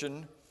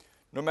affiliation,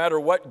 no matter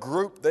what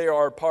group they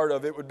are a part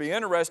of, it would be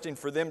interesting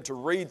for them to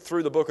read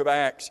through the book of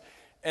Acts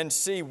and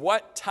see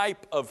what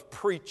type of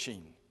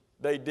preaching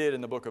they did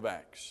in the book of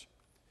Acts.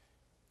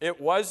 It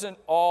wasn't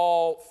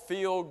all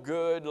feel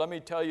good, let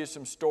me tell you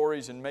some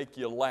stories and make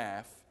you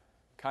laugh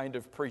kind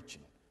of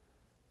preaching.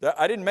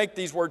 I didn't make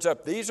these words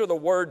up. These are the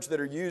words that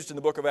are used in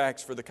the book of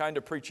Acts for the kind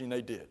of preaching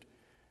they did.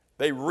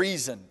 They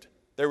reasoned.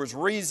 There was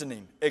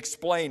reasoning,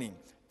 explaining,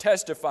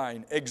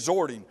 testifying,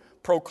 exhorting,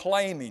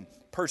 proclaiming,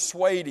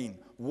 persuading,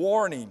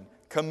 warning,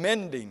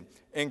 commending,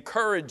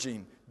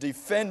 encouraging,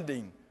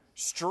 defending,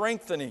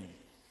 strengthening.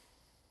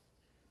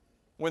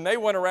 When they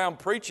went around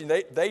preaching,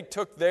 they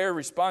took their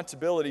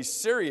responsibility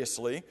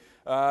seriously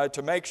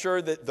to make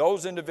sure that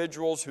those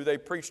individuals who they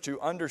preached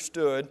to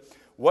understood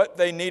what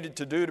they needed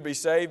to do to be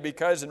saved,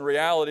 because in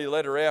reality,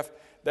 letter F,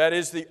 that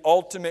is the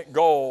ultimate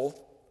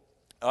goal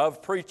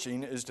of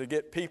preaching, is to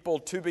get people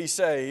to be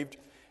saved.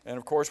 And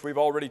of course, we've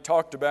already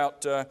talked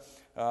about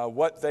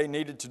what they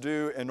needed to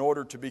do in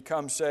order to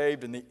become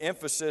saved, and the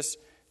emphasis.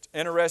 It's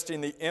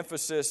interesting, the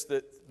emphasis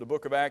that the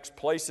book of Acts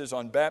places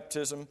on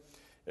baptism.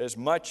 As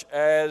much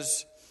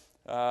as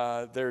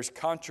there's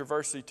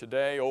controversy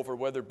today over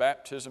whether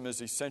baptism is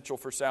essential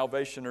for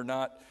salvation or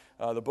not,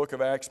 the book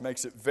of Acts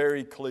makes it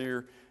very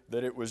clear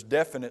that it was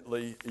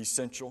definitely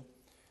essential.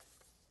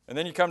 And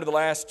then you come to the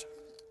last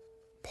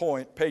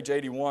point, page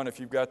 81, if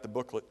you've got the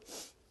booklet.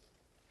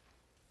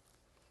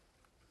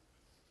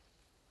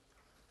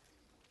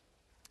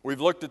 We've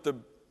looked at the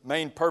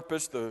main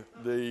purpose,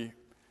 the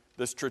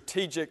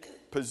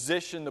strategic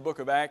position the book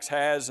of Acts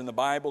has in the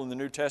Bible and the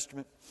New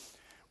Testament.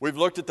 We've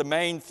looked at the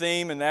main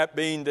theme, and that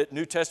being that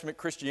New Testament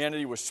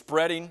Christianity was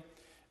spreading.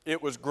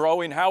 It was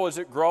growing. How was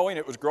it growing?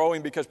 It was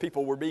growing because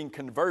people were being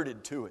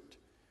converted to it.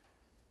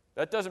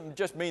 That doesn't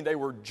just mean they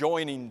were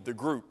joining the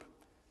group.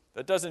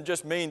 That doesn't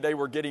just mean they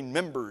were getting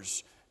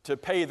members to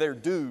pay their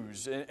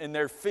dues and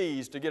their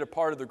fees to get a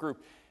part of the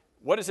group.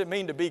 What does it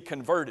mean to be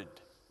converted?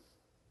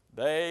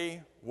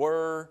 They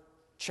were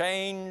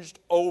changed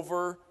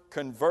over,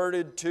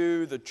 converted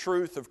to the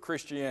truth of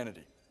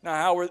Christianity.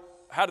 Now,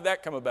 how did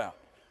that come about?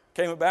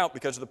 It came about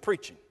because of the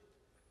preaching.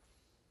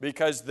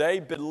 Because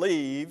they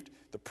believed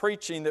the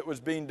preaching that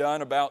was being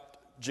done about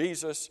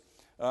Jesus,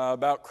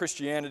 about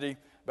Christianity,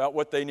 about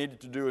what they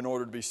needed to do in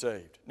order to be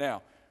saved.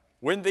 Now,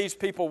 when these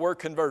people were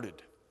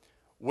converted,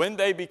 when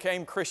they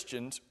became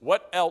Christians,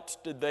 what else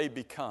did they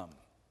become?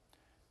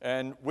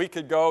 And we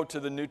could go to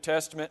the New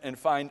Testament and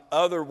find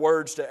other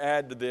words to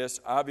add to this.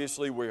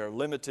 Obviously, we are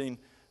limiting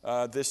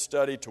this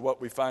study to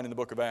what we find in the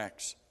book of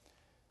Acts.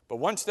 But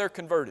once they're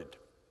converted,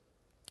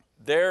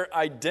 their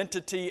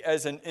identity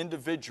as an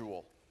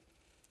individual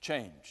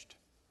changed.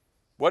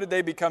 What did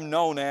they become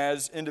known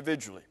as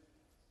individually?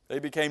 They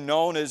became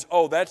known as,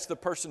 that's the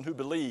person who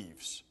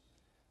believes.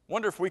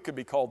 Wonder if we could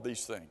be called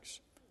these things.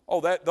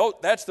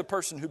 That's the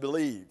person who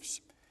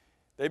believes.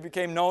 They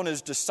became known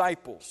as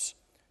disciples.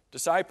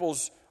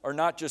 Disciples are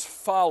not just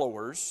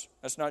followers.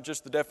 That's not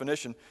just the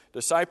definition.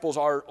 Disciples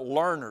are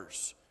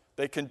learners.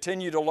 They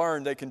continue to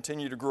learn. They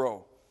continue to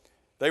grow.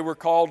 They were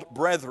called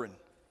brethren.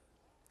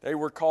 They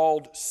were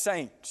called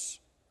saints.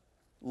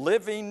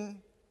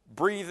 Living,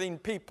 breathing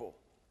people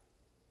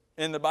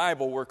in the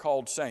Bible were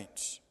called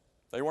saints.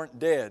 They weren't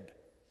dead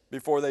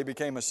before they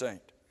became a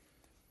saint.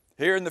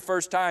 Here in the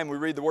first time we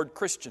read the word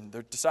Christian.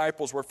 The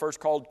disciples were first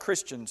called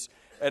Christians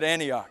at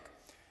Antioch.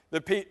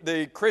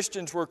 The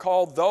Christians were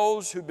called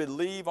those who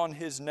believe on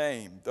His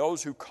name,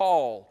 those who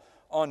call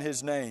on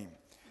His name.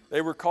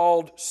 They were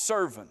called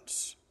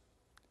servants.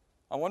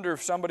 I wonder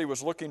if somebody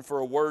was looking for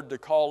a word to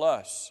call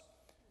us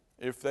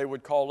if they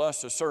would call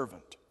us a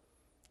servant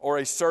or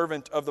a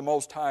servant of the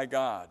Most High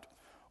God,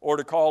 or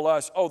to call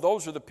us, oh,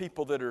 those are the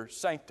people that are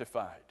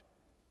sanctified.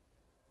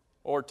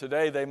 Or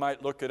today they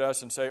might look at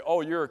us and say,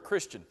 oh, you're a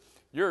Christian.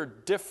 You're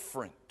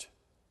different.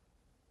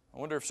 I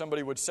wonder if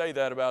somebody would say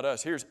that about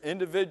us. Here's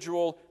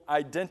individual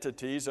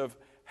identities of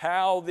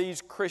how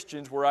these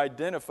Christians were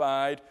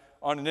identified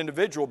on an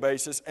individual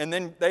basis, and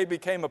then they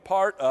became a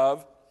part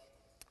of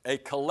a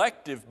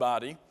collective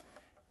body,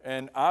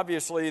 and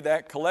obviously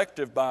that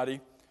collective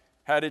body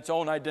had its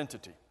own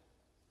identity.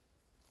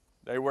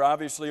 They were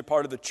obviously a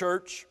part of the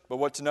church, but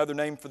what's another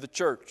name for the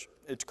church?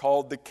 It's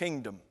called the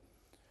kingdom.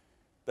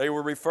 They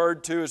were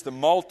referred to as the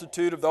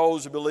multitude of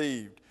those who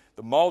believed,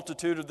 the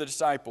multitude of the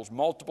disciples.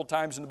 Multiple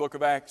times in the book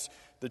of Acts,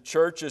 the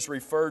church is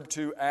referred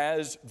to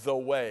as the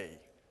way.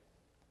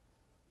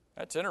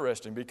 That's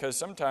interesting because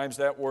sometimes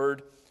that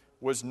word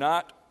was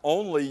not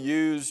only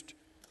used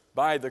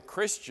by the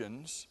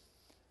Christians,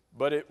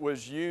 but it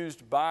was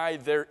used by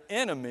their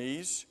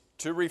enemies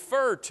to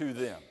refer to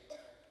them.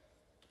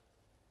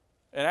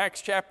 In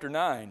Acts chapter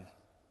 9,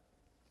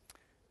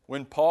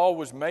 when Paul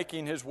was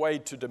making his way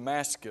to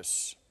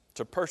Damascus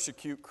to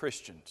persecute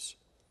Christians,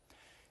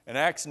 in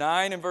Acts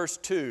 9 and verse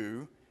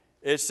 2,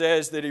 it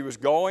says that he was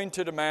going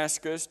to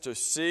Damascus to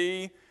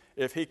see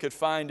if he could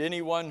find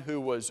anyone who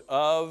was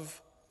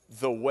of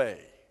the way.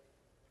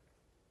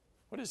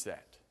 What is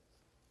that?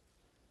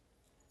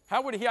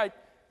 How would he,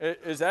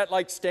 is that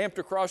like stamped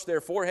across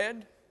their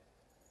forehead?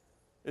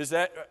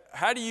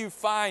 How do you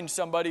find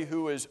somebody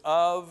who is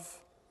of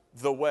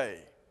the way?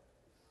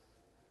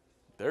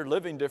 They're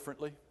living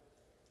differently.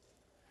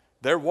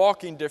 They're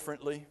walking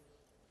differently.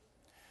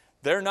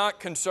 They're not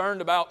concerned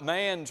about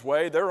man's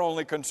way. They're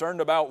only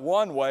concerned about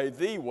one way,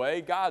 the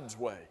way, God's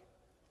way.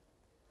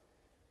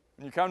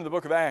 When you come to the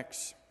book of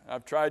Acts,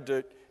 I've tried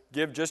to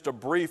give just a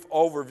brief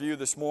overview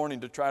this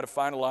morning to try to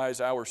finalize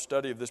our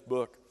study of this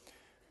book.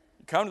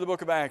 You come to the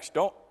book of Acts,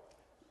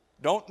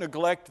 don't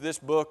neglect this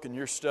book in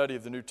your study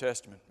of the New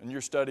Testament and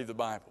your study of the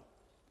Bible.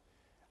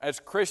 As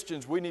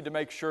Christians, we need to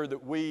make sure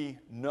that we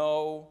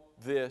know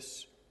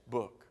this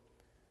book.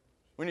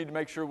 We need to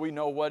make sure we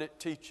know what it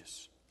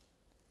teaches.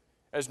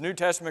 As New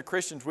Testament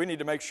Christians, we need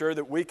to make sure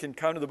that we can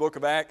come to the book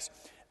of Acts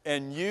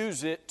and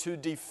use it to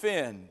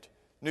defend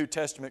New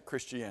Testament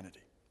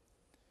Christianity.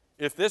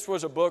 If this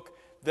was a book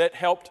that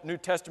helped New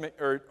Testament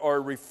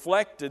or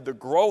reflected the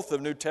growth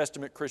of New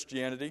Testament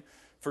Christianity,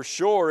 for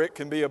sure it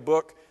can be a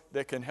book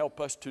that can help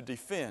us to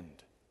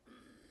defend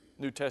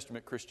New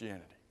Testament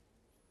Christianity.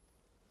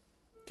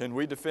 Can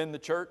we defend the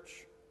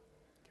church?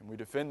 Can we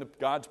defend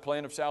God's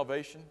plan of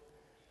salvation?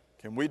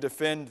 Can we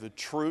defend the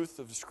truth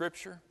of the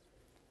Scripture?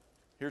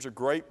 Here's a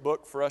great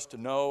book for us to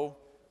know,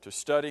 to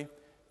study.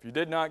 If you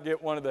did not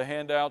get one of the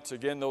handouts,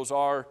 again, those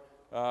are,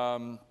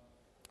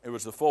 it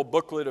was the full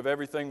booklet of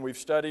everything we've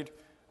studied.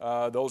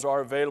 Those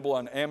are available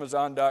on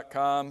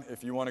Amazon.com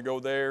if you want to go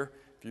there.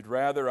 If you'd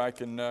rather, I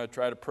can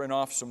try to print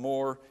off some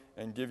more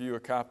and give you a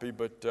copy,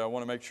 but I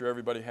want to make sure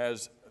everybody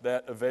has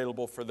that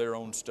available for their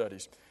own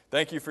studies.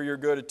 Thank you for your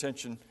good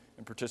attention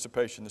and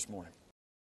participation this morning.